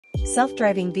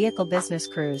Self-driving vehicle business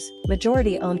Cruise,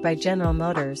 majority owned by General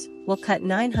Motors, will cut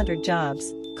 900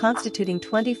 jobs, constituting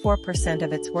 24%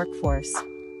 of its workforce.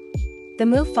 The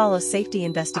move follows safety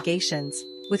investigations,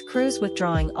 with Cruise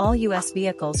withdrawing all U.S.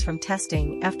 vehicles from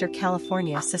testing after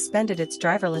California suspended its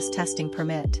driverless testing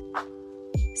permit.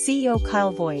 CEO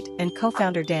Kyle Vogt and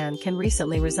co-founder Dan Can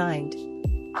recently resigned.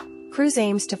 Cruise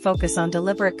aims to focus on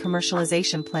deliberate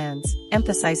commercialization plans,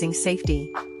 emphasizing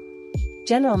safety.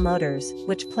 General Motors,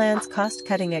 which plans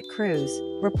cost-cutting at Cruise,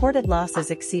 reported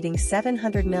losses exceeding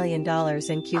 $700 million in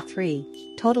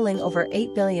Q3, totaling over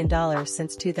 $8 billion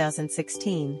since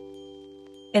 2016.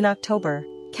 In October,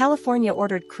 California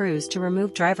ordered Cruise to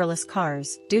remove driverless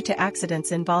cars due to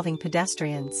accidents involving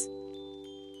pedestrians.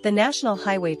 The National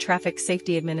Highway Traffic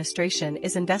Safety Administration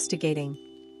is investigating.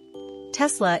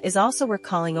 Tesla is also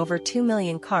recalling over 2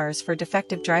 million cars for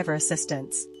defective driver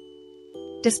assistance.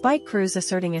 Despite Cruise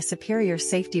asserting a superior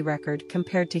safety record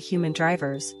compared to human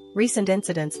drivers, recent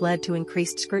incidents led to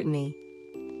increased scrutiny.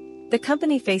 The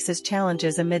company faces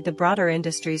challenges amid the broader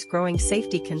industry's growing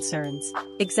safety concerns,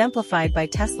 exemplified by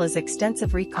Tesla's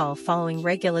extensive recall following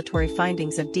regulatory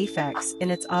findings of defects in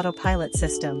its autopilot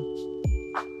system.